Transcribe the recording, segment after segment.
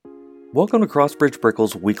Welcome to Crossbridge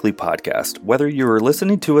Brickell's weekly podcast. Whether you are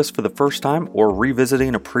listening to us for the first time or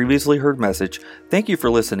revisiting a previously heard message, thank you for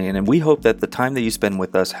listening, and we hope that the time that you spend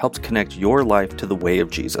with us helps connect your life to the way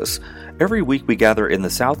of Jesus. Every week we gather in the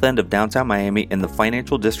south end of downtown Miami in the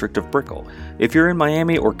financial district of Brickell. If you're in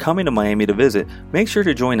Miami or coming to Miami to visit, make sure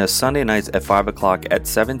to join us Sunday nights at 5 o'clock at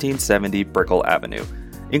 1770 Brickell Avenue.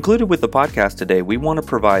 Included with the podcast today, we want to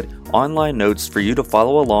provide online notes for you to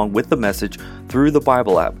follow along with the message through the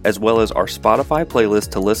Bible app, as well as our Spotify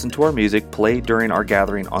playlist to listen to our music played during our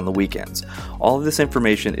gathering on the weekends. All of this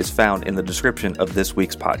information is found in the description of this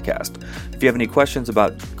week's podcast. If you have any questions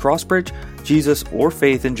about Crossbridge, Jesus, or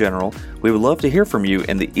faith in general, we would love to hear from you,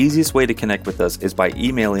 and the easiest way to connect with us is by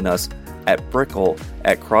emailing us at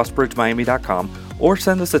brickell@crossbridgemiami.com or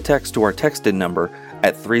send us a text to our texted number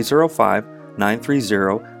at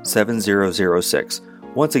 305-930-7006.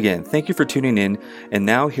 Once again, thank you for tuning in, and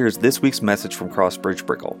now here's this week's message from Crossbridge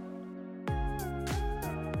Brickell.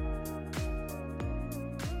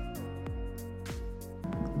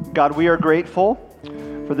 God, we are grateful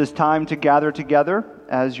for this time to gather together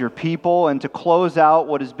as your people and to close out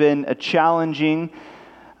what has been a challenging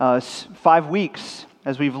 5 weeks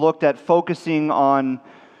as we've looked at focusing on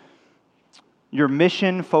your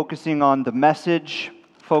mission, focusing on the message,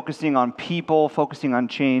 focusing on people, focusing on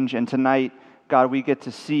change. And tonight, God, we get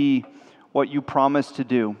to see what you promise to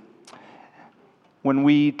do. When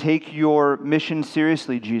we take your mission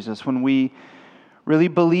seriously, Jesus, when we really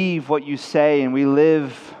believe what you say and we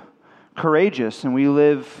live courageous and we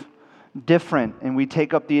live different and we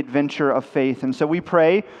take up the adventure of faith. And so we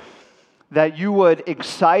pray that you would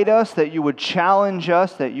excite us, that you would challenge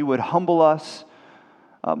us, that you would humble us.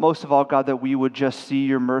 Most of all, God, that we would just see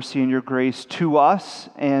your mercy and your grace to us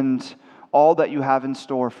and all that you have in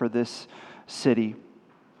store for this city.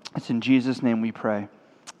 It's in Jesus' name we pray.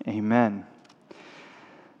 Amen.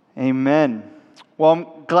 Amen. Well, I'm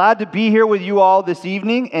glad to be here with you all this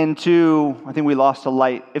evening and I think we lost a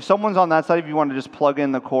light. If someone's on that side, if you want to just plug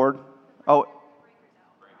in the cord. Oh,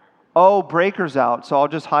 breaker's out. So I'll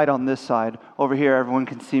just hide on this side. Over here, everyone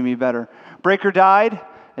can see me better. Breaker died.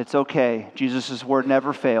 It's okay. Jesus' word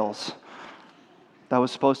never fails. That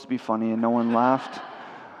was supposed to be funny and no one laughed.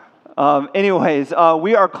 Anyways,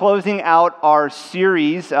 we are closing out our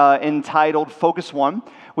series entitled Focus One.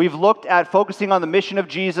 We've looked at focusing on the mission of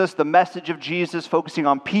Jesus, the message of Jesus, focusing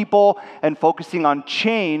on people, and focusing on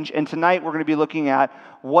change. And tonight we're going to be looking at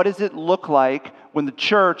what does it look like when the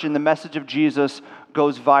church and the message of Jesus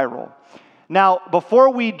goes viral. Now, before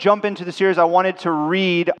we jump into the series, I wanted to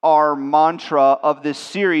read our mantra of this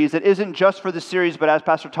series. It isn't just for the series, but as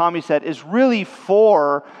Pastor Tommy said, is really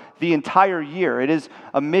for the entire year. It is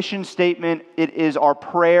a mission statement. It is our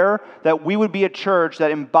prayer that we would be a church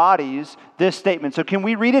that embodies this statement. So can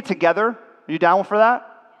we read it together? Are you down for that?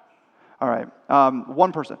 All right.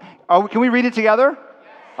 One person. Can we read it together?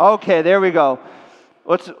 Okay, there we go.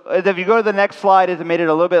 If you go to the next slide, it made it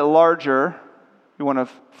a little bit larger. You want to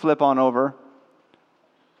flip on over.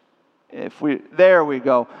 There we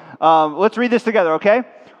go. Let's read this together, okay?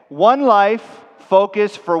 One life,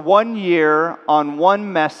 focus for 1 year on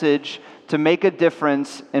one message to make a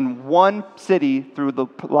difference in one city through the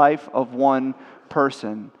life of one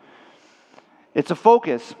person. It's a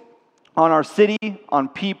focus on our city, on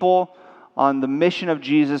people, on the mission of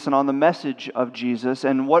Jesus, and on the message of Jesus.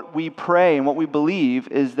 And what we pray and what we believe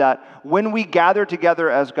is that when we gather together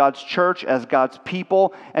as God's church, as God's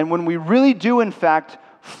people, and when we really do, in fact,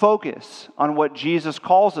 focus on what Jesus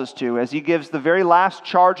calls us to, as he gives the very last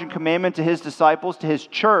charge and commandment to his disciples, to his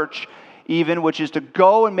church even, which is to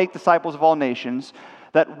go and make disciples of all nations,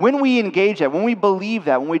 that when we engage that, when we believe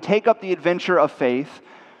that, when we take up the adventure of faith,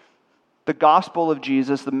 the gospel of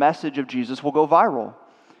Jesus, the message of Jesus will go viral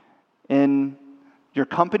in your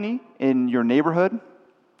company, in your neighborhood,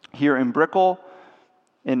 here in Brickell,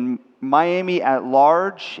 in Miami at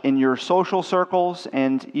large, in your social circles,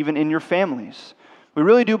 and even in your families. We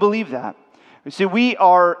really do believe that. You see, we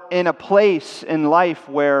are in a place in life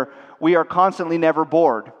where we are constantly never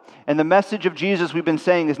bored. And the message of Jesus we've been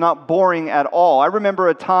saying is not boring at all. I remember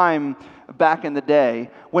a time back in the day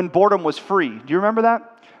when boredom was free. Do you remember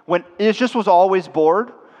that? When it just was always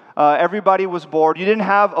bored. Everybody was bored. You didn't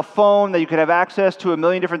have a phone that you could have access to a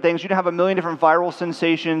million different things. You didn't have a million different viral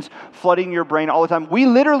sensations flooding your brain all the time. We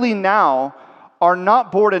literally now are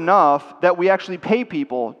not bored enough that we actually pay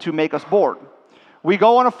people to make us bored. We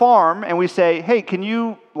go on a farm and we say, hey, can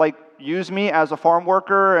you use me as a farm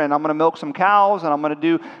worker, and I'm going to milk some cows and I'm going to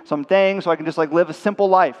do some things so I can just live a simple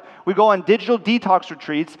life. We go on digital detox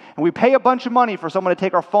retreats and we pay a bunch of money for someone to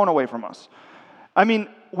take our phone away from us. I mean,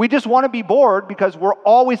 we just want to be bored because we're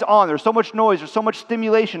always on. There's so much noise, there's so much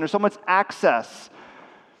stimulation, there's so much access.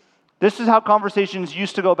 This is how conversations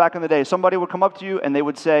used to go back in the day. Somebody would come up to you and they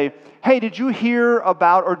would say, hey, did you hear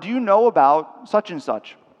about or do you know about such and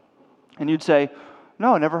such? And you'd say,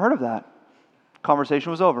 no, I never heard of that. Conversation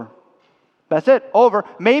was over. That's it, over.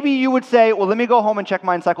 Maybe you would say, well, let me go home and check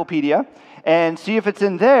my encyclopedia and see if it's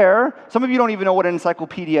in there. Some of you don't even know what an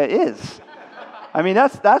encyclopedia is. I mean,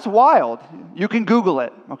 that's wild. You can Google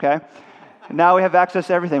it, okay? Now we have access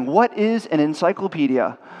to everything. What is an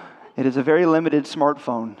encyclopedia? It is a very limited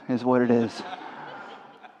smartphone, is what it is.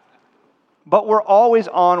 But we're always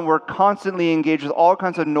on. We're constantly engaged with all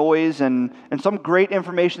kinds of noise and some great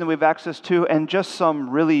information that we have access to, and just some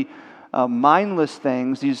really mindless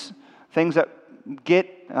things, these things that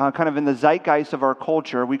get kind of in the zeitgeist of our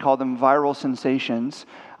culture. We call them viral sensations.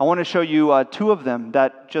 I want to show you two of them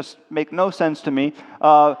that just make no sense to me.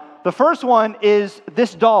 The first one is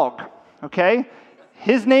this dog, okay?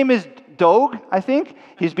 His name is Dog, I think.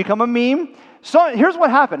 He's become a meme. So here's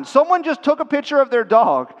what happened. Someone just took a picture of their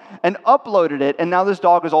dog and uploaded it, and now this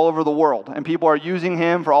dog is all over the world, and people are using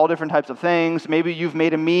him for all different types of things. Maybe you've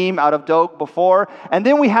made a meme out of Dog before. And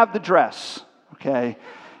then we have the dress, okay?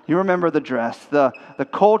 You remember the dress, the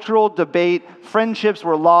cultural debate. Friendships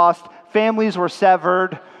were lost. Families were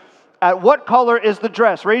severed. At what color is the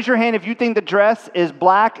dress? Raise your hand if you think the dress is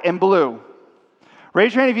black and blue.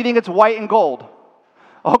 Raise your hand if you think it's white and gold.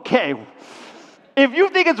 Okay. If you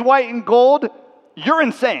think it's white and gold, you're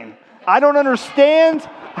insane. I don't understand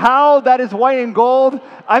how that is white and gold.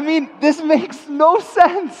 I mean, this makes no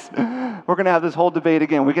sense. We're going to have this whole debate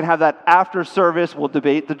again. We can have that after service. We'll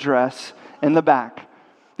debate the dress in the back.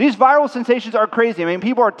 These viral sensations are crazy. I mean,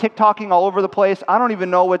 people are TikToking all over the place. I don't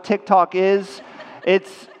even know what TikTok is.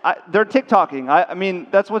 They're TikToking. I mean,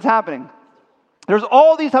 that's what's happening. There's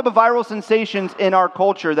all these type of viral sensations in our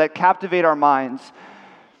culture that captivate our minds.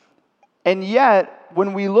 And yet,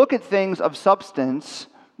 when we look at things of substance,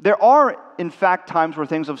 there are, in fact, times where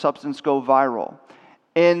things of substance go viral.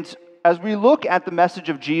 And as we look at the message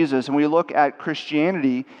of Jesus and we look at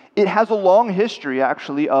Christianity, it has a long history,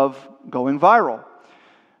 actually, of going viral.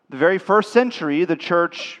 The very first century, the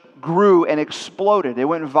church grew and exploded. It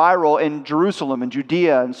went viral in Jerusalem and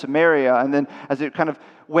Judea and Samaria, and then as it kind of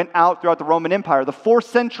went out throughout the Roman Empire. The 4th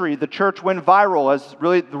century, the church went viral as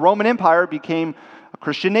really the Roman Empire became a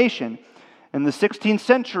Christian nation. In the 16th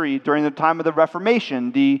century, during the time of the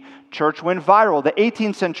Reformation, the church went viral. The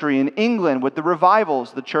 18th century in England with the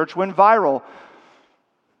revivals, the church went viral.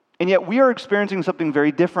 And yet we are experiencing something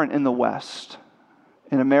very different in the West.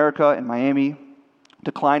 In America, in Miami,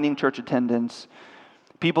 declining church attendance.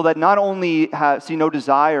 People that not only see no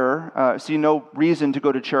desire, see no reason to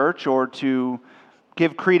go to church or to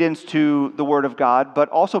give credence to the Word of God, but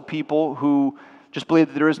also people who just believe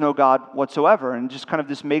that there is no God whatsoever, and just kind of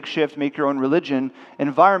this makeshift, make your own religion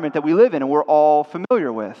environment that we live in and we're all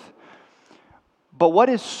familiar with. But what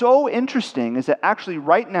is so interesting is that actually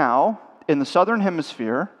right now, in the Southern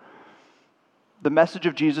Hemisphere, the message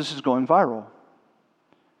of Jesus is going viral.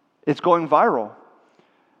 It's going viral.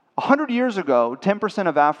 100 years ago, 10%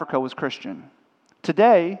 of Africa was Christian.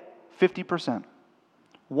 Today, 50%.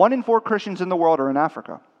 1 in 4 Christians in the world are in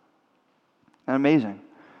Africa. And amazing.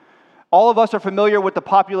 All of us are familiar with the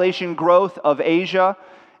population growth of Asia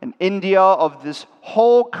and India, of this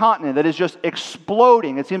whole continent that is just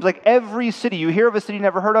exploding. It seems like every city, you hear of a city you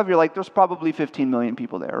never heard of, you're like, there's probably 15 million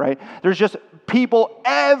people there, right? There's just people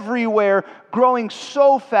everywhere growing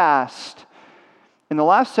so fast. In the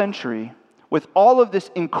last century, with all of this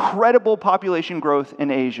incredible population growth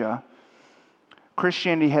in Asia,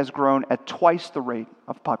 Christianity has grown at twice the rate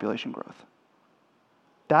of population growth.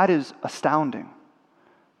 That is astounding.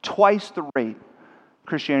 Twice the rate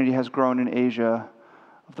Christianity has grown in Asia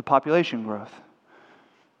of the population growth.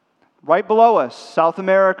 Right below us, South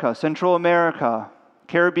America, Central America,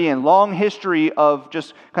 Caribbean, long history of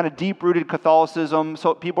just kind of deep-rooted Catholicism.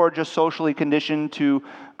 So people are just socially conditioned to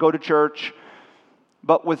go to church,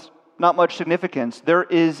 but with not much significance. There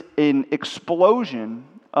is an explosion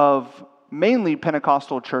of mainly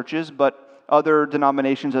Pentecostal churches, but other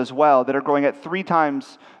denominations as well, that are growing at 3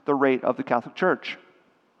 times the rate of the Catholic Church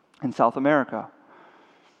in South America.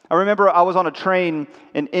 I remember I was on a train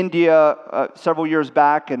in India several years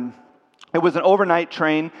back, and it was an overnight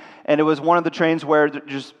train, and it was one of the trains where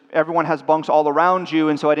just everyone has bunks all around you,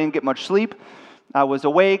 and so I didn't get much sleep. I was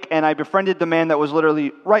awake, and I befriended the man that was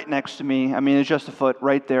literally right next to me. I mean, it's just a foot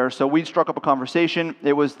right there. So we struck up a conversation.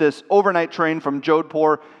 It was this overnight train from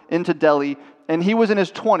Jodhpur into Delhi, and he was in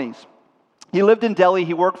his 20s. He lived in Delhi.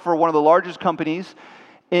 He worked for one of the largest companies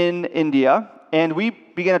in India, And we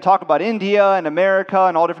began to talk about India and America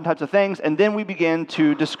and all different types of things. And then we began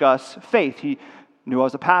to discuss faith. He knew I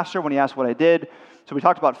was a pastor when he asked what I did. So we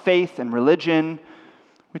talked about faith and religion.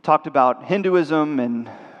 We talked about Hinduism and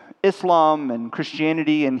Islam and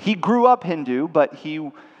Christianity. And he grew up Hindu, but he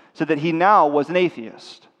said that he now was an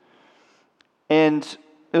atheist. And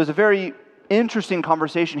it was a very interesting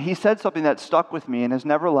conversation. He said something that stuck with me and has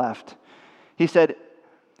never left. He said,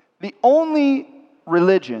 the only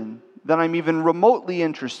religion that I'm even remotely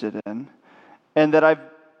interested in and that I've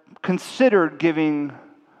considered giving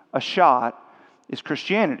a shot is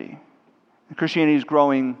Christianity. And Christianity is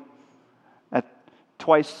growing at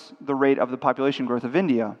twice the rate of the population growth of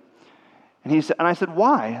India. And I said,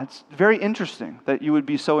 why? It's very interesting that you would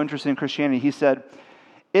be so interested in Christianity. He said,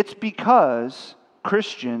 it's because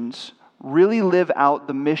Christians really live out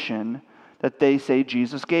the mission that they say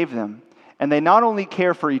Jesus gave them. And they not only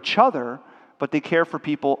care for each other, but they care for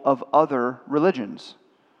people of other religions.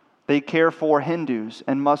 They care for Hindus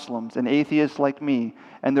and Muslims and atheists like me,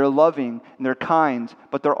 and they're loving and they're kind,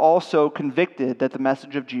 but they're also convicted that the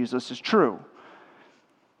message of Jesus is true.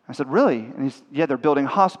 I said, really? And they're building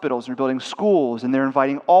hospitals, and they're building schools, and they're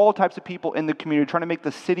inviting all types of people in the community, trying to make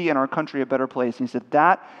the city and our country a better place. And he said,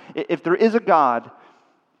 if there is a God,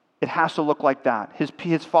 it has to look like that.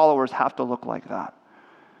 His followers have to look like that.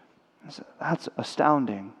 I said, that's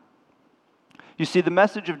astounding. You see, the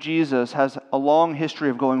message of Jesus has a long history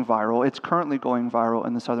of going viral. It's currently going viral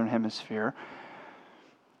in the Southern Hemisphere.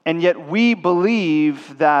 And yet we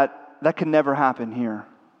believe that can never happen here.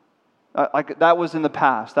 Like that was in the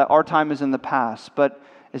past, that our time is in the past. But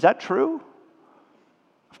is that true?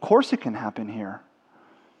 Of course it can happen here.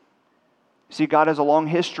 See, God has a long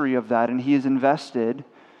history of that, and He has invested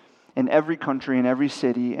in every country, in every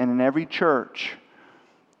city, and in every church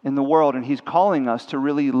in the world, and He's calling us to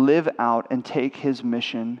really live out and take His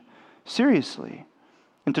mission seriously,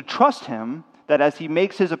 and to trust Him that as He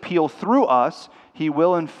makes His appeal through us, He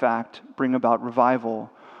will in fact bring about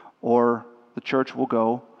revival, or the church will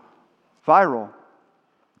go viral.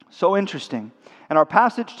 So interesting. And our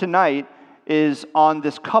passage tonight is on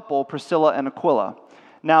this couple, Priscilla and Aquila.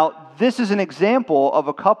 Now, this is an example of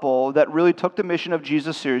a couple that really took the mission of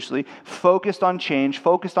Jesus seriously, focused on change,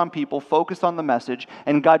 focused on people, focused on the message,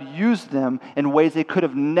 and God used them in ways they could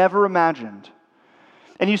have never imagined.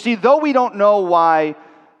 And you see, though we don't know why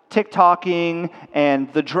TikToking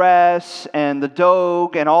and the dress and the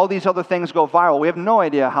Doge and all these other things go viral, we have no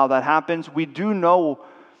idea how that happens. We do know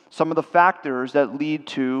some of the factors that lead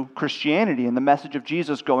to Christianity and the message of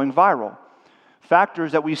Jesus going viral.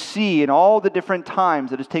 Factors that we see in all the different times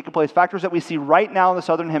that has taken place, factors that we see right now in the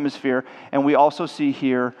Southern Hemisphere, and we also see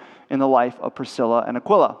here in the life of Priscilla and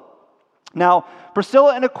Aquila. Now,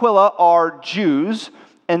 Priscilla and Aquila are Jews,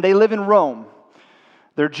 and they live in Rome.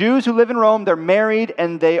 They're Jews who live in Rome, they're married,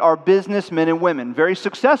 and they are businessmen and women, very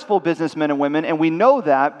successful businessmen and women, and we know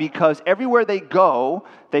that because everywhere they go,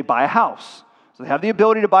 they buy a house. So they have the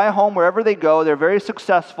ability to buy a home wherever they go. They're very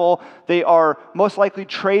successful. They are most likely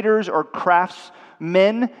traders or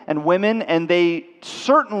craftsmen and women, and they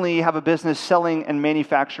certainly have a business selling and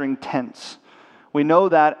manufacturing tents. We know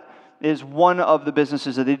that is one of the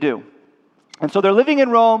businesses that they do. And so they're living in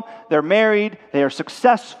Rome, they're married, they are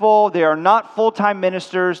successful, they are not full-time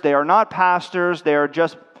ministers, they are not pastors, they are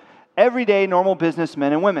just everyday normal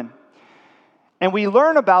businessmen and women. And we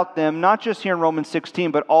learn about them not just here in Romans 16,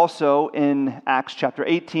 but also in Acts chapter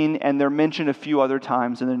 18, and they're mentioned a few other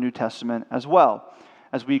times in the New Testament as well,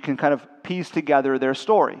 as we can kind of piece together their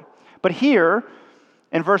story. But here,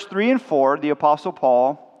 in verse 3 and 4, the Apostle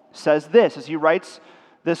Paul says this, as he writes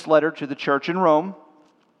this letter to the church in Rome.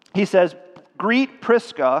 He says, greet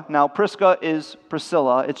Prisca. Now, Prisca is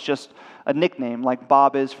Priscilla. It's just a nickname, like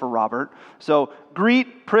Bob is for Robert. So,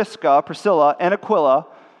 greet Prisca, Priscilla, and Aquila,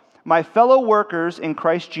 my fellow workers in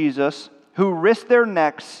Christ Jesus, who risked their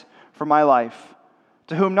necks for my life,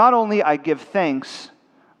 to whom not only I give thanks,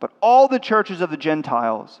 but all the churches of the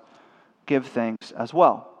Gentiles give thanks as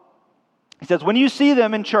well. He says, when you see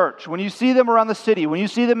them in church, when you see them around the city, when you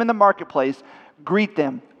see them in the marketplace, greet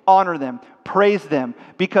them, honor them, praise them,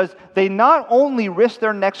 because they not only risk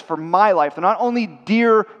their necks for my life, they're not only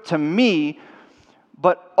dear to me,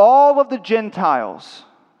 but all of the Gentiles,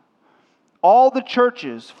 all the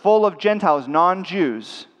churches full of Gentiles,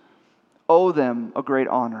 non-Jews, owe them a great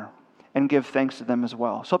honor and give thanks to them as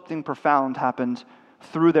well. Something profound happened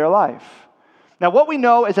through their life. Now, what we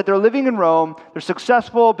know is that they're living in Rome, they're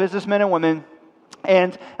successful businessmen and women,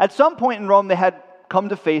 and at some point in Rome, they had come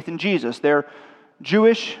to faith in Jesus. They're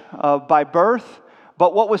Jewish by birth,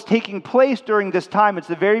 but what was taking place during this time, it's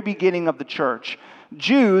the very beginning of the church.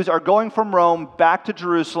 Jews are going from Rome back to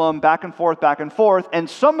Jerusalem, back and forth, and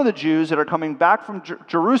some of the Jews that are coming back from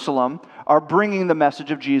Jerusalem are bringing the message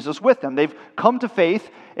of Jesus with them. They've come to faith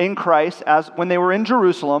in Christ as when they were in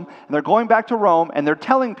Jerusalem, and they're going back to Rome, and they're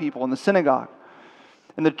telling people in the synagogue.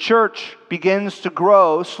 And the church begins to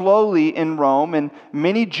grow slowly in Rome, and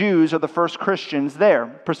many Jews are the first Christians there.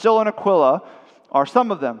 Priscilla and Aquila are some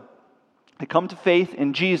of them. They come to faith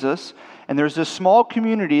in Jesus, and there's this small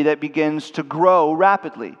community that begins to grow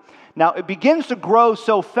rapidly. Now, it begins to grow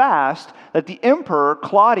so fast that the emperor,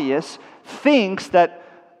 Claudius, thinks that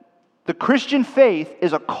the Christian faith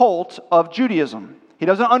is a cult of Judaism. He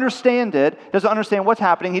doesn't understand it, doesn't understand what's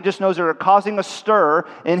happening. He just knows they're causing a stir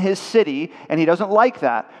in his city, and he doesn't like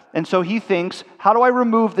that. And so he thinks, how do I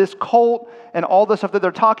remove this cult and all the stuff that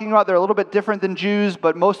they're talking about? They're a little bit different than Jews,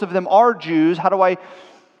 but most of them are Jews. How do I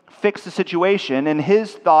fix the situation? And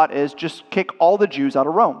his thought is just kick all the Jews out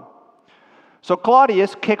of Rome. So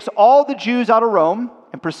Claudius kicks all the Jews out of Rome,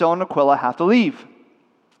 and Priscilla and Aquila have to leave.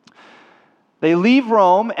 They leave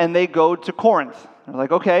Rome and they go to Corinth. They're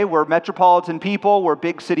like, okay, we're metropolitan people, we're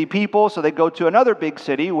big city people, so they go to another big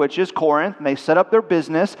city, which is Corinth, and they set up their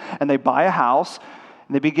business, and they buy a house,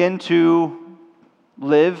 and they begin to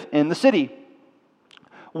live in the city.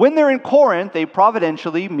 When they're in Corinth, they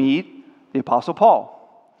providentially meet the Apostle Paul.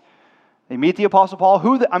 They meet the Apostle Paul,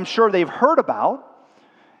 who I'm sure they've heard about,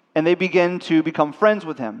 and they begin to become friends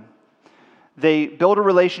with him. They build a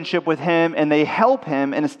relationship with him, and they help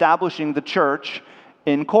him in establishing the church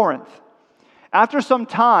in Corinth. After some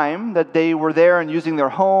time that they were there and using their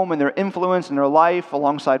home and their influence and their life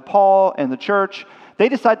alongside Paul and the church, they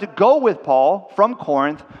decide to go with Paul from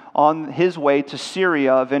Corinth on his way to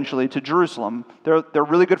Syria, eventually to Jerusalem. They're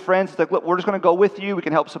really good friends. It's like, look, we're just going to go with you. We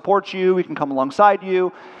can help support you. We can come alongside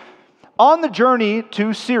you. On the journey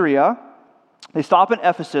to Syria, they stop in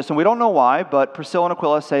Ephesus, and we don't know why, but Priscilla and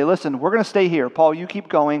Aquila say, listen, we're going to stay here. Paul, you keep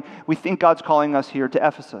going. We think God's calling us here to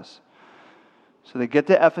Ephesus. So they get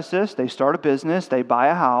to Ephesus, they start a business, they buy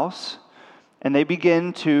a house, and they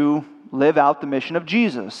begin to live out the mission of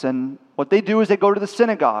Jesus. And what they do is they go to the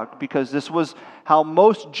synagogue, because this was how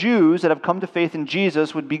most Jews that have come to faith in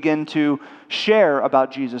Jesus would begin to share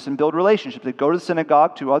about Jesus and build relationships. They'd go to the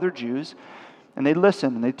synagogue to other Jews, and they'd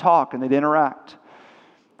listen, and they'd talk, and they'd interact.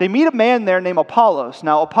 They meet a man there named Apollos.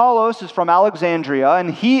 Now, Apollos is from Alexandria,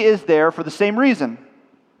 and he is there for the same reason.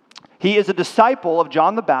 He is a disciple of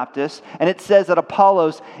John the Baptist, and it says that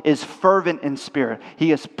Apollos is fervent in spirit.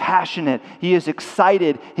 He is passionate. He is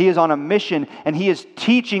excited. He is on a mission, and he is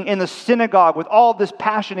teaching in the synagogue with all this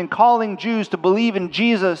passion and calling Jews to believe in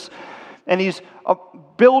Jesus. And he's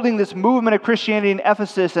building this movement of Christianity in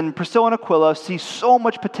Ephesus, and Priscilla and Aquila see so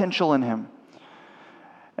much potential in him.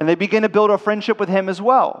 And they begin to build a friendship with him as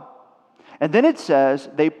well. And then it says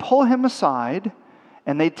they pull him aside,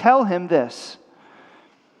 and they tell him this: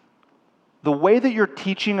 the way that you're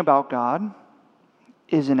teaching about God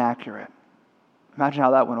is inaccurate. Imagine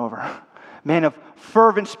how that went over. Man of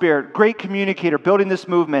fervent spirit, great communicator, building this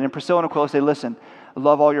movement. And Priscilla and Aquila say, listen, I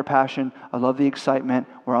love all your passion. I love the excitement.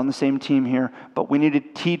 We're on the same team here. But we need to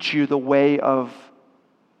teach you the way of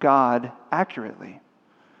God accurately.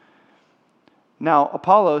 Now,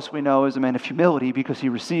 Apollos, we know, is a man of humility because he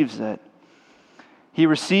receives it. He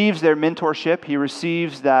receives their mentorship. He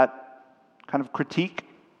receives that kind of critique.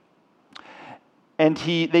 And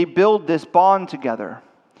they build this bond together,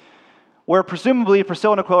 where presumably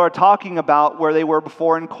Priscilla and Aquila are talking about where they were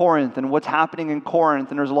before in Corinth and what's happening in Corinth,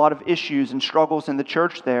 and there's a lot of issues and struggles in the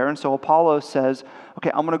church there. And so Apollos says, okay,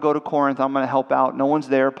 I'm going to go to Corinth, I'm going to help out. No one's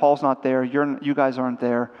there, Paul's not there, you guys aren't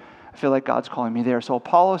there. I feel like God's calling me there. So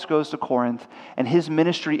Apollos goes to Corinth, and his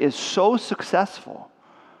ministry is so successful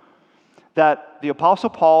that the Apostle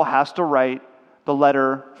Paul has to write the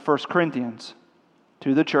letter 1 Corinthians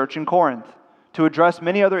to the church in Corinth to address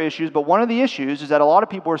many other issues. But one of the issues is that a lot of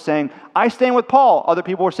people were saying, I stand with Paul. Other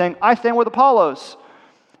people were saying, I stand with Apollos.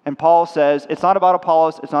 And Paul says, it's not about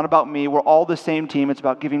Apollos, it's not about me. We're all the same team. It's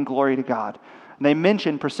about giving glory to God. And they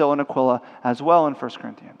mention Priscilla and Aquila as well in 1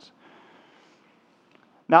 Corinthians.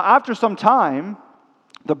 Now, after some time,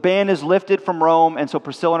 the ban is lifted from Rome, and so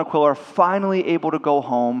Priscilla and Aquila are finally able to go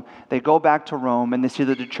home. They go back to Rome, and they see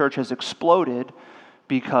that the church has exploded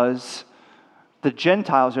because the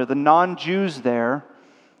Gentiles there, the non-Jews there,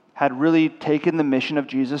 had really taken the mission of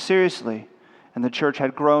Jesus seriously. And the church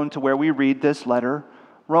had grown to where we read this letter,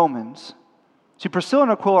 Romans. See, Priscilla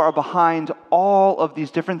and Aquila are behind all of these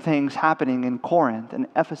different things happening in Corinth and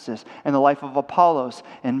Ephesus and the life of Apollos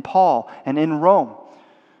and Paul and in Rome.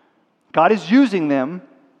 God is using them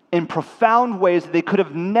in profound ways that they could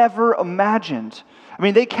have never imagined. I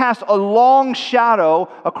mean, they cast a long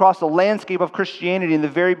shadow across the landscape of Christianity in the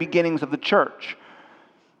very beginnings of the church.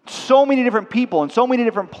 So many different people in so many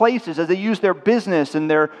different places as they use their business and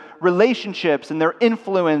their relationships and their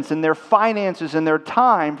influence and their finances and their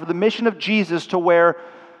time for the mission of Jesus, to where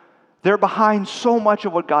they're behind so much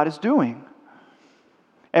of what God is doing.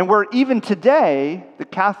 And where even today, the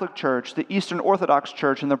Catholic Church, the Eastern Orthodox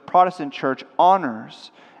Church, and the Protestant Church honors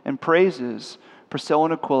and praises Priscilla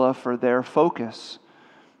and Aquila for their focus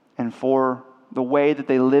and for the way that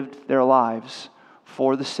they lived their lives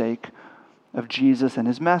for the sake of Jesus and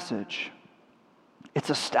his message. It's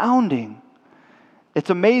astounding. It's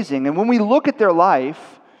amazing. And when we look at their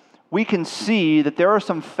life, we can see that there are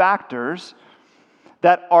some factors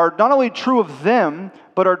that are not only true of them,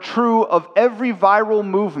 but are true of every viral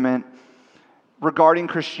movement regarding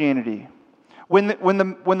Christianity. When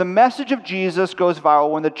the message of Jesus goes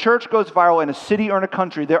viral, when the church goes viral in a city or in a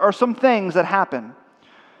country, there are some things that happen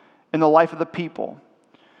in the life of the people.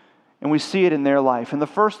 And we see it in their life. And the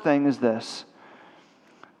first thing is this: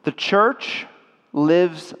 the church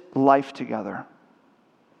lives life together.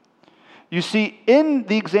 You see, in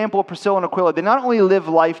the example of Priscilla and Aquila, they not only live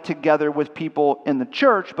life together with people in the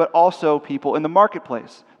church, but also people in the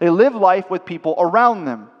marketplace. They live life with people around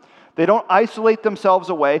them. They don't isolate themselves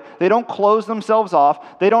away. They don't close themselves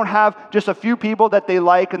off. They don't have just a few people that they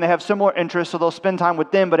like and they have similar interests, so they'll spend time with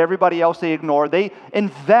them, but everybody else they ignore. They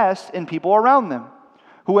invest in people around them.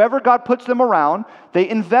 Whoever God puts them around, they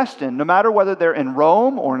invest in. No matter whether they're in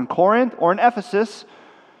Rome or in Corinth or in Ephesus,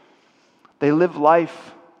 they live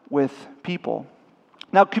life with people.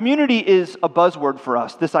 Now, community is a buzzword for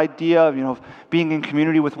us. This idea of, being in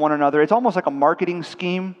community with one another. It's almost like a marketing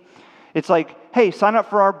scheme. It's like, hey, sign up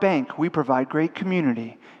for our bank. We provide great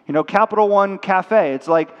community. Capital One Cafe. It's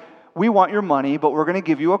like, we want your money, but we're going to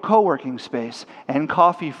give you a co-working space and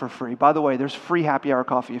coffee for free. By the way, there's free happy hour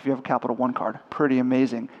coffee if you have a Capital One card. Pretty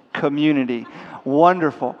amazing. Community.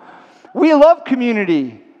 Wonderful. We love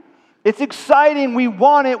community. It's exciting. We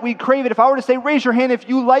want it. We crave it. If I were to say, raise your hand if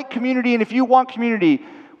you like community and if you want community,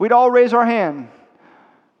 we'd all raise our hand.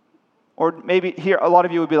 Or maybe here, a lot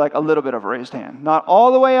of you would be like a little bit of a raised hand. Not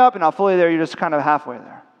all the way up and not fully there. You're just kind of halfway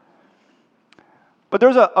there. But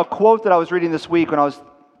there's a quote that I was reading this week when I was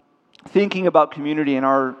thinking about community and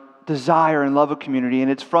our desire and love of community, and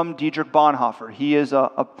it's from Dietrich Bonhoeffer. He is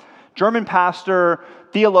a German pastor,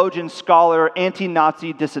 theologian, scholar,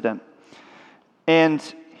 anti-Nazi dissident. And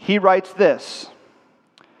he writes this: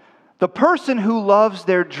 the person who loves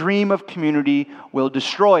their dream of community will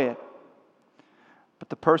destroy it, but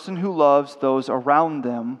the person who loves those around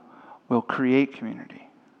them will create community.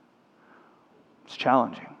 It's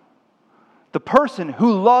challenging. The person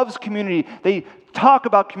who loves community, they talk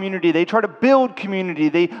about community, they try to build community,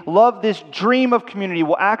 they love this dream of community,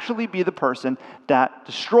 will actually be the person that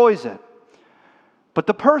destroys it. But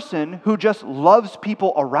the person who just loves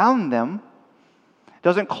people around them,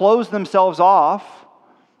 doesn't close themselves off,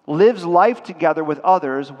 lives life together with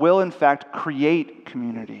others, will in fact create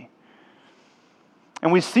community.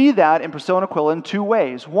 And we see that in Priscilla and Aquila in two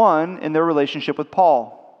ways. One, in their relationship with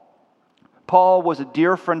Paul. Paul was a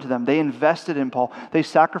dear friend to them. They invested in Paul. They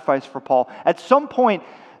sacrificed for Paul. At some point,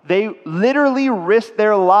 they literally risked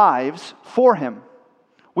their lives for him.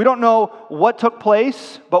 We don't know what took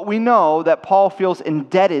place, but we know that Paul feels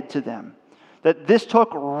indebted to them. That this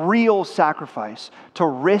took real sacrifice to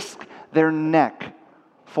risk their neck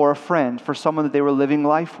for a friend, for someone that they were living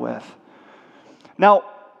life with. Now,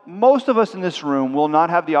 most of us in this room will not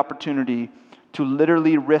have the opportunity to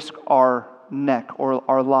literally risk our neck or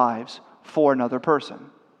our lives for another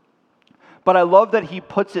person. But I love that he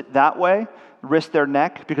puts it that way, risk their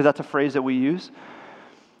neck, because that's a phrase that we use.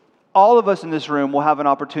 All of us in this room will have an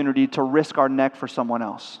opportunity to risk our neck for someone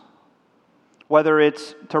else. Whether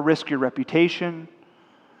it's to risk your reputation,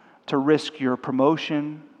 to risk your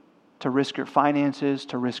promotion, to risk your finances,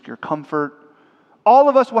 to risk your comfort. All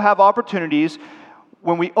of us will have opportunities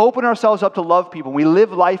when we open ourselves up to love people, we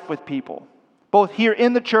live life with people. Both here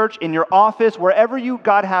in the church, in your office, wherever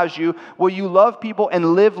God has you, will you love people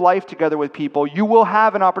and live life together with people, you will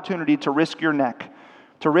have an opportunity to risk your neck,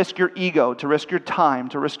 to risk your ego, to risk your time,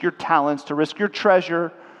 to risk your talents, to risk your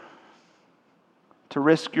treasure, to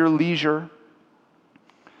risk your leisure.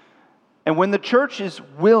 And when the church is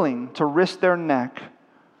willing to risk their neck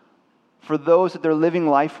for those that they're living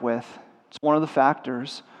life with, it's one of the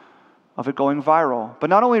factors of it going viral. But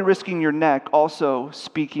not only risking your neck, also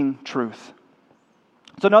speaking truth.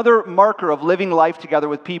 So another marker of living life together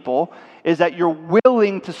with people is that you're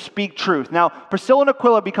willing to speak truth. Now, Priscilla and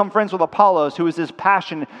Aquila become friends with Apollos, who is this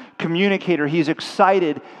passionate communicator. He's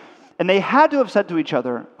excited And they had to have said to each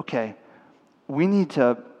other, okay, we need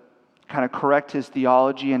to kind of correct his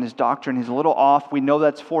theology and his doctrine. He's a little off. We know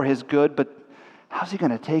that's for his good, but how's he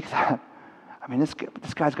going to take that? I mean, this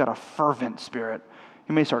guy's got a fervent spirit.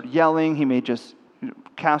 He may start yelling. He may just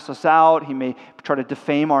cast us out. He may try to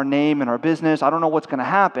defame our name and our business. I don't know what's going to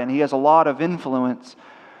happen. He has a lot of influence.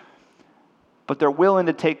 But they're willing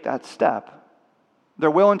to take that step. They're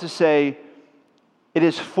willing to say, it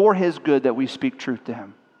is for his good that we speak truth to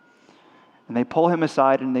him. And they pull him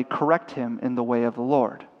aside and they correct him in the way of the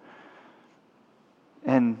Lord.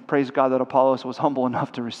 And praise God that Apollos was humble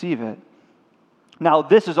enough to receive it. Now,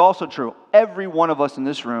 this is also true. Every one of us in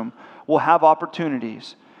this room will have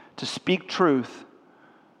opportunities to speak truth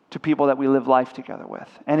to people that we live life together with.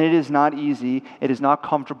 And it is not easy. It is not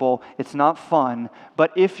comfortable. It's not fun.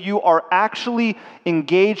 But if you are actually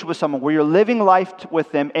engaged with someone where you're living life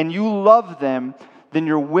with them and you love them, then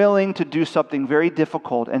you're willing to do something very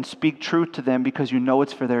difficult and speak truth to them because you know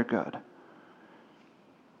it's for their good.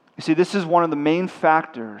 You see, this is one of the main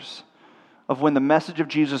factors of when the message of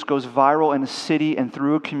Jesus goes viral in a city and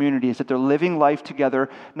through a community, is that they're living life together,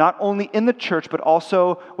 not only in the church, but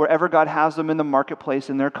also wherever God has them in the marketplace,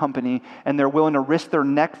 in their company, and they're willing to risk their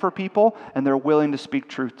neck for people, and they're willing to speak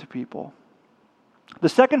truth to people. The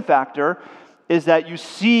second factor is that you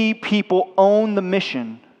see people own the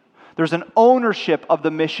mission. There's an ownership of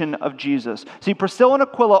the mission of Jesus. See, Priscilla and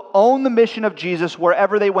Aquila owned the mission of Jesus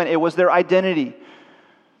wherever they went. It was their identity.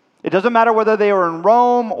 It doesn't matter whether they were in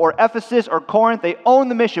Rome or Ephesus or Corinth, they owned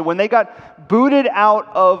the mission. When they got booted out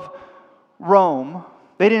of Rome,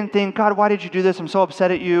 they didn't think, God, why did you do this? I'm so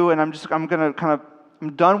upset at you, and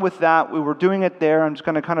I'm done with that. We were doing it there. I'm just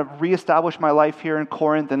going to kind of reestablish my life here in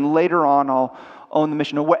Corinth, and later on I'll own the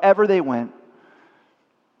mission. Or wherever they went,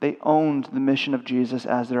 they owned the mission of Jesus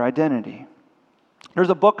as their identity. There's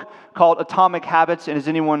a book called Atomic Habits, and has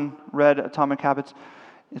anyone read Atomic Habits?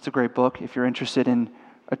 It's a great book if you're interested in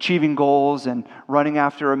achieving goals and running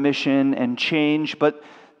after a mission and change. But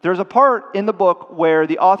there's a part in the book where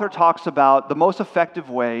the author talks about the most effective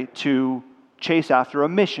way to chase after a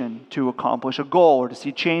mission, to accomplish a goal, or to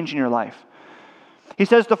see change in your life. He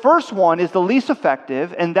says the first one is the least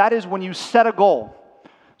effective, and that is when you set a goal.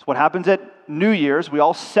 It's what happens at New Year's. We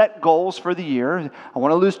all set goals for the year. I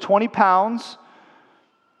want to lose 20 pounds.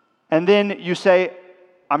 And then you say,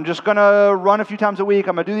 I'm just going to run a few times a week.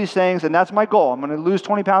 I'm going to do these things, and that's my goal. I'm going to lose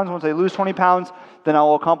 20 pounds. Once I lose 20 pounds, then I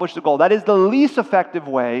will accomplish the goal. That is the least effective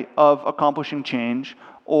way of accomplishing change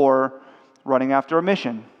or running after a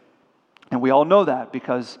mission. And we all know that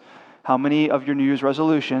because how many of your New Year's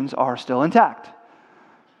resolutions are still intact?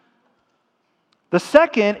 The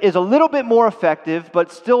second is a little bit more effective,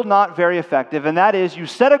 but still not very effective, and that is you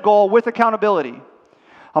set a goal with accountability.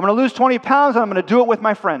 I'm going to lose 20 pounds, and I'm going to do it with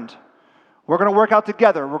my friend. We're going to work out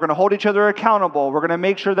together. We're going to hold each other accountable. We're going to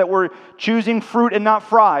make sure that we're choosing fruit and not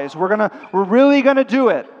fries. We're really going to do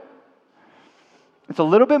it. It's a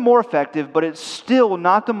little bit more effective, but it's still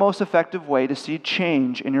not the most effective way to see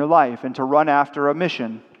change in your life and to run after a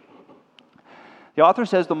mission. The author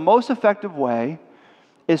says the most effective way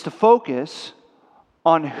is to focus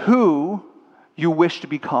on who you wish to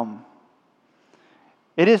become.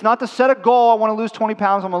 It is not to set a goal, I want to lose 20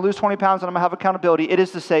 pounds, I'm going to lose 20 pounds, and I'm going to have accountability. It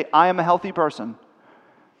is to say, I am a healthy person,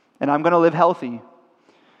 and I'm going to live healthy.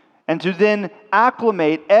 And to then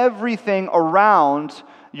acclimate everything around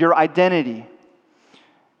your identity.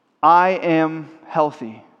 I am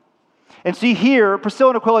healthy. And see here, Priscilla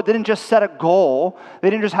and Aquila didn't just set a goal. They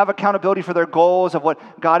didn't just have accountability for their goals of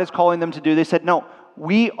what God is calling them to do. They said, no,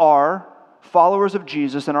 we are followers of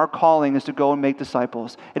Jesus, and our calling is to go and make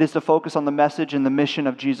disciples. It is to focus on the message and the mission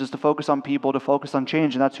of Jesus, to focus on people, to focus on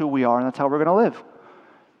change, and that's who we are, and that's how we're going to live.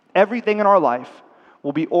 Everything in our life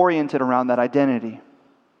will be oriented around that identity.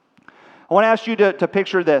 I want to ask you to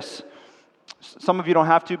picture this. Some of you don't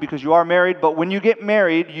have to because you are married, but when you get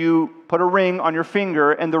married, you put a ring on your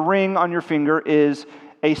finger, and the ring on your finger is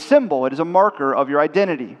a symbol. It is a marker of your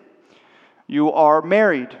identity. You are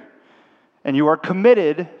married, and you are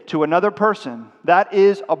committed to another person. That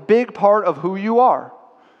is a big part of who you are.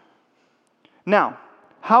 Now,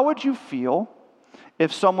 how would you feel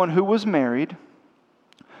if someone who was married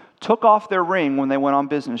took off their ring when they went on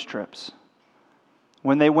business trips?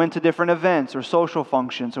 When they went to different events or social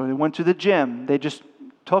functions, or they went to the gym, they just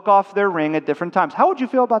took off their ring at different times. How would you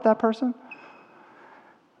feel about that person?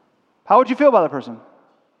 How would you feel about that person?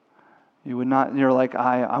 You would not, you're like,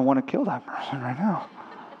 I want to kill that person right now.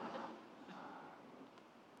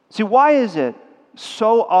 See, why is it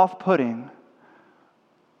so off-putting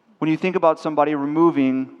when you think about somebody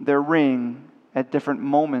removing their ring at different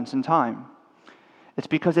moments in time? It's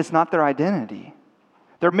because it's not their identity.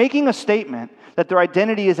 They're making a statement that their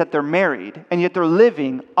identity is that they're married, and yet they're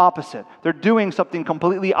living opposite. They're doing something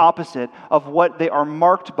completely opposite of what they are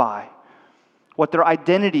marked by, what their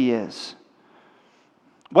identity is.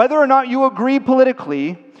 Whether or not you agree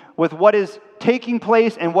politically with what is taking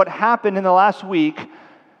place and what happened in the last week,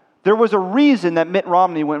 there was a reason that Mitt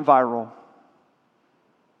Romney went viral.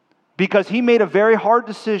 Because he made a very hard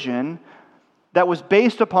decision that was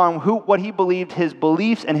based upon what he believed his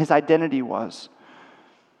beliefs and his identity was.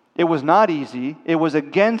 It was not easy. It was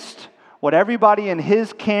against what everybody in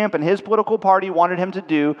his camp and his political party wanted him to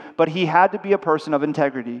do, but he had to be a person of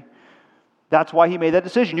integrity. That's why he made that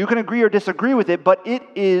decision. You can agree or disagree with it, but it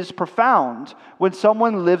is profound when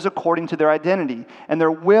someone lives according to their identity and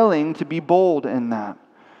they're willing to be bold in that.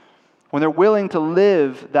 When they're willing to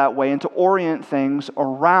live that way and to orient things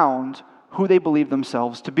around who they believe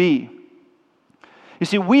themselves to be. You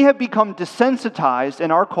see, we have become desensitized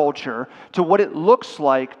in our culture to what it looks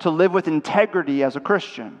like to live with integrity as a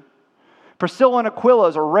Christian. Priscilla and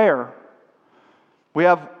Aquilas are rare. We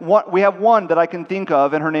have one that I can think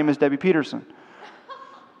of, and her name is Debbie Peterson.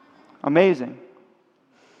 Amazing.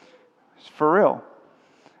 It's for real.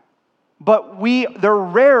 But they're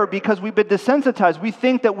rare because we've been desensitized. We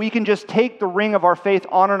think that we can just take the ring of our faith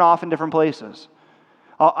on and off in different places.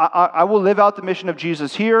 I will live out the mission of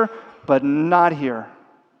Jesus here, but not here.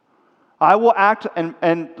 I will act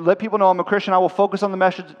and let people know I'm a Christian. I will focus on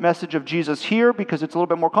the message of Jesus here because it's a little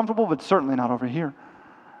bit more comfortable, but certainly not over here.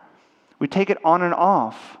 We take it on and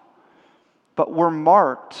off. But we're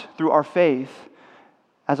marked through our faith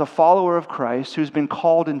as a follower of Christ who's been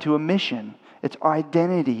called into a mission. It's our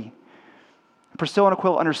identity. Priscilla and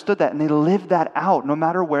Aquila understood that, and they lived that out no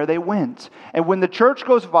matter where they went. And when the church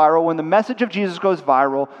goes viral, when the message of Jesus goes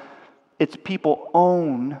viral, it's people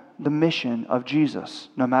own the mission of Jesus,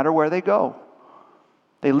 no matter where they go.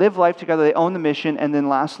 They live life together, they own the mission, and then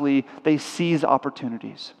lastly, they seize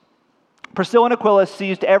opportunities. Priscilla and Aquila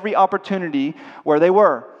seized every opportunity where they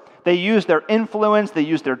were. They used their influence, they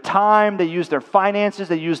used their time, they used their finances,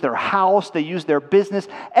 they used their house, they used their business.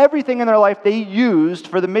 Everything in their life they used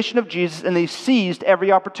for the mission of Jesus, and they seized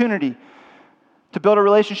every opportunity to build a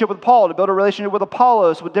relationship with Paul, to build a relationship with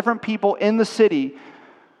Apollos, with different people in the city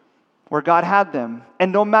where God had them.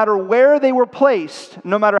 And no matter where they were placed,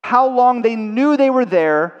 no matter how long they knew they were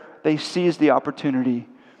there, they seized the opportunity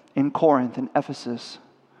in Corinth and Ephesus.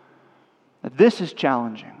 Now, this is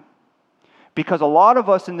challenging because a lot of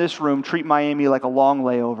us in this room treat Miami like a long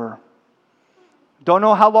layover. Don't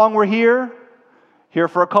know how long we're here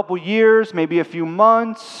for a couple years, maybe a few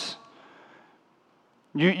months.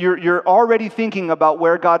 You're already thinking about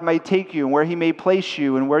where God may take you and where He may place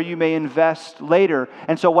you and where you may invest later.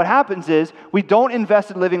 And so what happens is we don't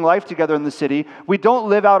invest in living life together in the city. We don't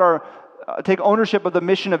live out take ownership of the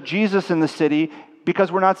mission of Jesus in the city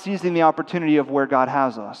because we're not seizing the opportunity of where God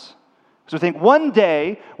has us. So think one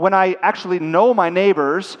day when I actually know my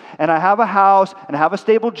neighbors and I have a house and I have a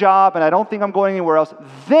stable job and I don't think I'm going anywhere else,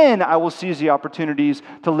 then I will seize the opportunities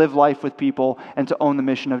to live life with people and to own the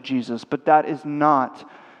mission of Jesus. But that is not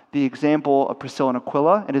the example of Priscilla and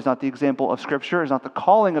Aquila. It is not the example of Scripture. It is not the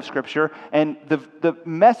calling of Scripture. And the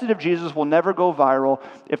message of Jesus will never go viral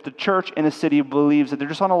if the church in a city believes that they're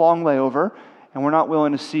just on a long layover and we're not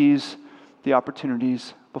willing to seize the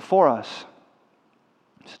opportunities before us.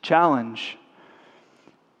 It's a challenge.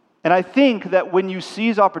 And I think that when you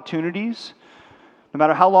seize opportunities, no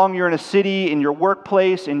matter how long you're in a city, in your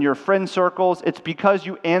workplace, in your friend circles, it's because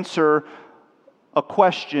you answer a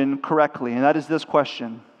question correctly. And that is this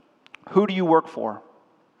question: who do you work for?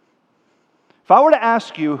 If I were to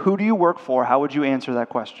ask you, who do you work for, how would you answer that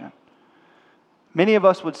question? Many of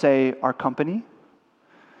us would say our company.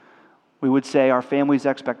 We would say our family's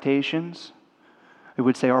expectations. We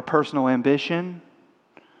would say our personal ambition.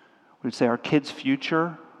 We would say our kids'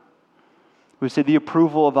 future. We would say the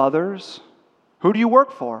approval of others. Who do you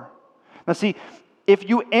work for? Now see, if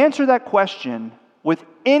you answer that question with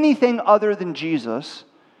anything other than Jesus,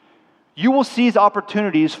 you will seize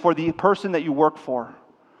opportunities for the person that you work for.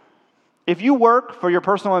 If you work for your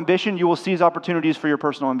personal ambition, you will seize opportunities for your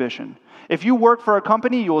personal ambition. If you work for a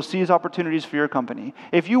company, you will seize opportunities for your company.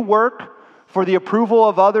 If you work for the approval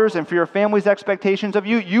of others and for your family's expectations of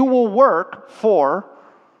you, you will work for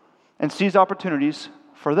and seize opportunities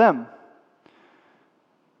for them.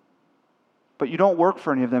 But you don't work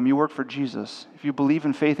for any of them, you work for Jesus. If you believe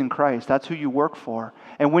in faith in Christ, that's who you work for.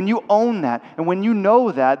 And when you own that, and when you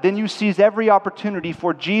know that, then you seize every opportunity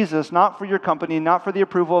for Jesus, not for your company, not for the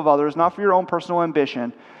approval of others, not for your own personal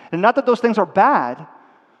ambition. And not that those things are bad,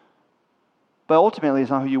 but ultimately it's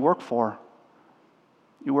not who you work for.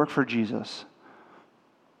 You work for Jesus.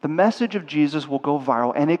 The message of Jesus will go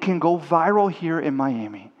viral, and it can go viral here in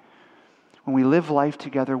Miami. When we live life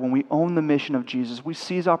together, when we own the mission of Jesus, we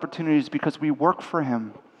seize opportunities because we work for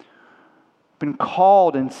Him. Been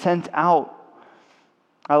called and sent out.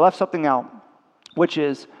 I left something out, which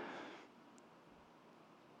is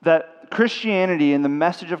that Christianity and the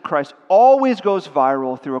message of Christ always goes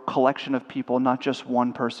viral through a collection of people, not just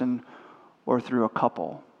one person or through a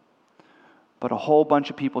couple, but a whole bunch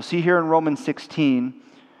of people. See here in Romans 16,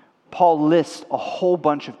 Paul lists a whole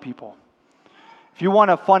bunch of people. If you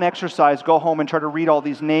want a fun exercise, go home and try to read all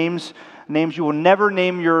these names you will never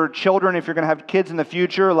name your children if you're going to have kids in the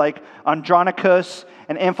future, like Andronicus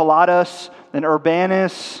and Amphilotus and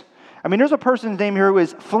Urbanus. I mean, there's a person's name here who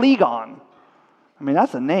is Phlegon. I mean,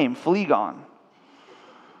 that's a name, Phlegon.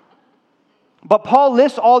 But Paul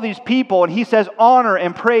lists all these people, and he says honor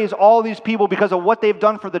and praise all these people because of what they've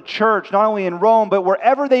done for the church, not only in Rome, but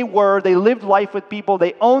wherever they were, they lived life with people,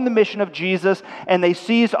 they owned the mission of Jesus, and they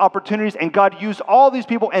seized opportunities, and God used all these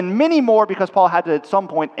people and many more, because Paul had to at some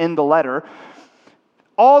point end the letter.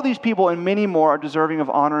 All these people and many more are deserving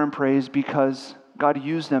of honor and praise because God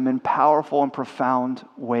used them in powerful and profound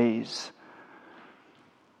ways.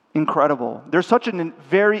 Incredible. There's such a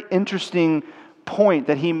very interesting point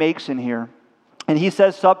that he makes in here. And he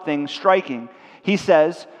says something striking. He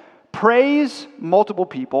says, praise multiple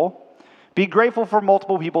people, be grateful for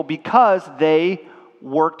multiple people because they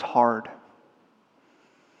worked hard.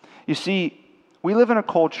 You see, we live in a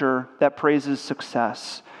culture that praises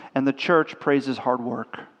success, and the church praises hard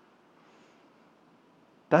work.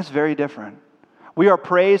 That's very different. We are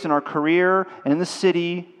praised in our career and in the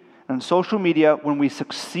city and on social media when we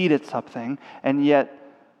succeed at something, and yet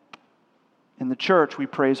in the church we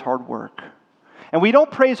praise hard work. And we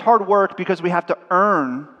don't praise hard work because we have to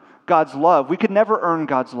earn God's love. We could never earn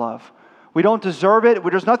God's love. We don't deserve it.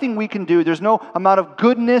 There's nothing we can do. There's no amount of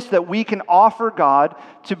goodness that we can offer God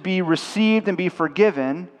to be received and be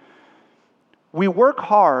forgiven. We work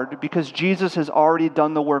hard because Jesus has already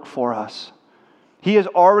done the work for us. He has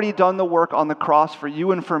already done the work on the cross for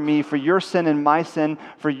you and for me, for your sin and my sin,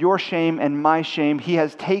 for your shame and my shame. He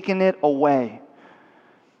has taken it away.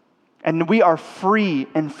 And we are free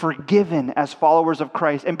and forgiven as followers of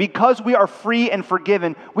Christ. And because we are free and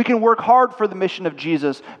forgiven, we can work hard for the mission of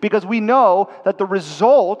Jesus because we know that the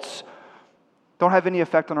results don't have any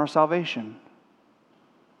effect on our salvation.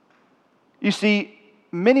 You see,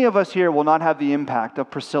 many of us here will not have the impact of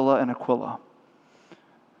Priscilla and Aquila.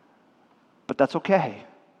 But that's okay,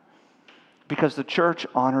 because the church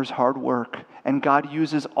honors hard work, and God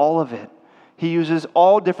uses all of it. He uses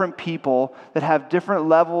all different people that have different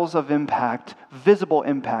levels of impact, visible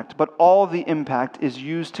impact, but all the impact is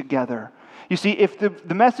used together. You see, if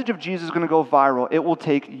the message of Jesus is going to go viral, it will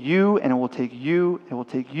take you, and it will take you, it will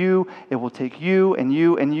take you, it will take you, and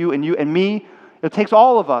you, and you, and you, and me. It takes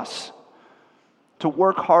all of us to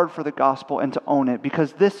work hard for the gospel and to own it,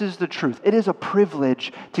 because this is the truth. It is a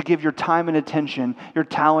privilege to give your time and attention, your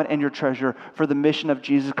talent and your treasure for the mission of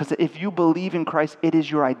Jesus, because if you believe in Christ, it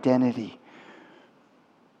is your identity.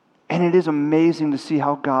 And it is amazing to see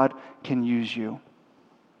how God can use you.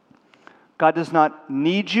 God does not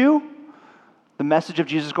need you. The message of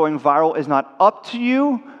Jesus going viral is not up to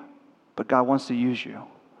you, but God wants to use you.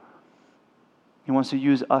 He wants to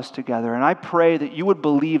use us together. And I pray that you would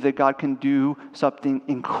believe that God can do something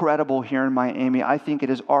incredible here in Miami. I think it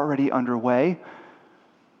is already underway.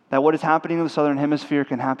 That what is happening in the Southern Hemisphere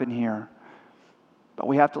can happen here. But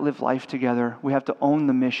we have to live life together. We have to own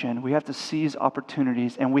the mission. We have to seize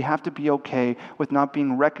opportunities. And we have to be okay with not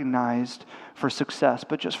being recognized for success,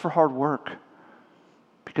 but just for hard work.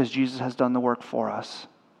 Because Jesus has done the work for us.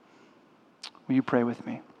 Will you pray with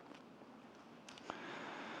me?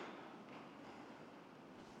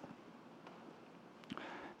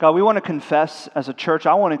 God, we want to confess as a church,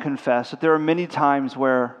 I want to confess that there are many times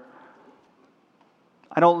where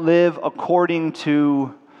I don't live according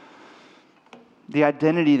to the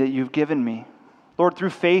identity that you've given me. Lord, through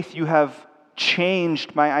faith, you have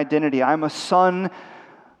changed my identity. I'm a son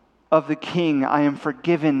of the King. I am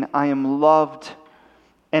forgiven. I am loved.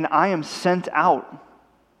 And I am sent out.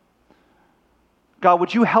 God,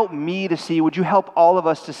 would you help me to see, would you help all of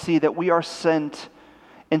us to see that we are sent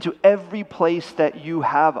into every place that you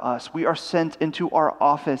have us. We are sent into our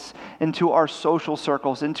office, into our social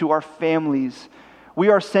circles, into our families. We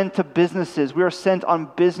are sent to businesses. We are sent on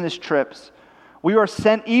business trips. We are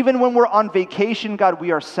sent, even when we're on vacation, God,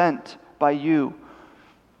 we are sent by you.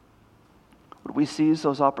 Would we seize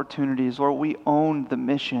those opportunities, or we own the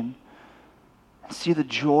mission and see the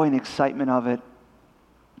joy and excitement of it?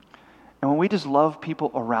 And when we just love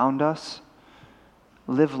people around us,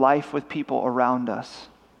 live life with people around us,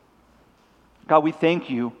 God, we thank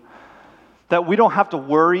you that we don't have to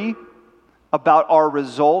worry about our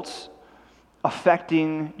results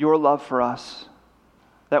affecting your love for us,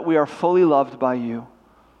 that we are fully loved by you.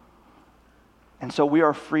 And so we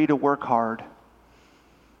are free to work hard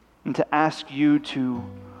and to ask you to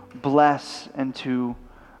bless and to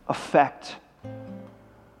affect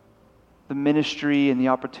the ministry and the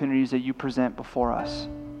opportunities that you present before us.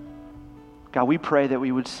 God, we pray that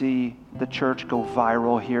we would see the church go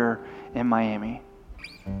viral here in Miami,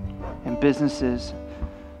 in businesses,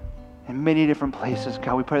 in many different places.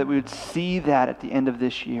 God, we pray that we would see that at the end of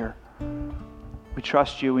this year. We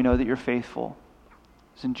trust you. We know that you're faithful.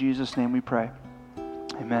 It's in Jesus' name we pray.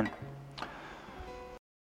 Amen.